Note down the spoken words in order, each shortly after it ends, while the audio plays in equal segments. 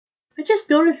I just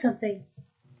noticed something.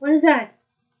 What is that?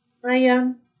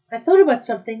 I thought about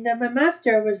something that my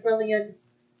master was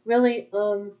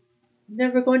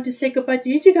never going to say goodbye to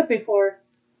Ichika before.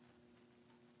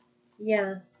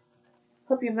 Yeah.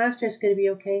 Hope your master is gonna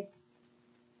be okay.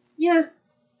 Yeah.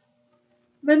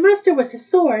 My master was a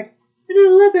sword, and I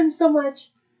love him so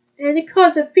much, and it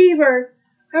caused a fever.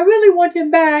 I really want him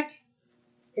back.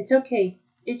 It's okay.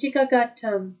 Ichika got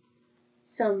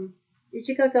some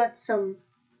Ichika got some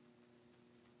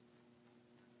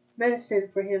medicine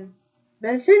for him.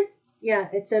 Medicine? Yeah,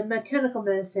 it's a mechanical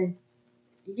medicine.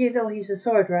 You know he's a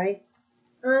sword, right?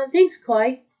 Thanks,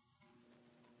 Koi.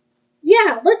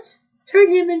 Yeah, let's turn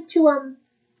him into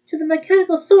to the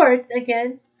mechanical sword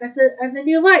again as a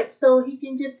new life, so he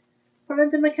can just put on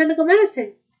the mechanical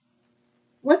medicine.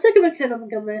 What's like a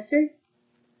mechanical medicine?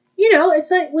 You know,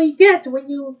 it's like what you get when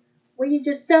you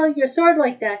just sell your sword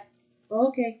like that.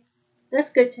 Okay, that's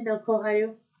good to know,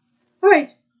 Koharu. All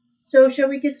right, so shall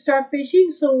we get start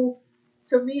fishing? So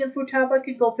me and Futaba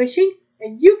can go fishing,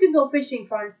 and you can go fishing,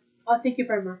 Fran. Oh, thank you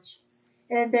very much.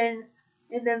 And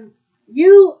then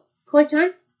you,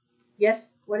 Koi-chan.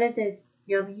 Yes, what is it,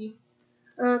 Yami?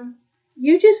 Um,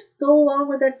 you just go along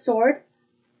with that sword,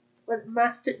 with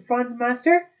Master Fran's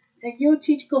master, and you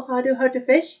teach Koharu how to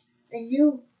fish, and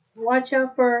you watch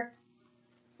out for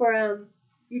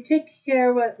you take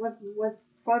care with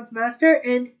Fran's master,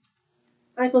 and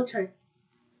I go turn.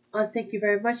 Thank you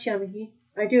very much, Yami.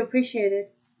 I do appreciate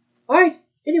it. All right.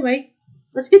 Anyway,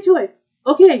 let's get to it.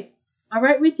 Okay. All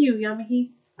right with you,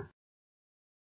 Yami.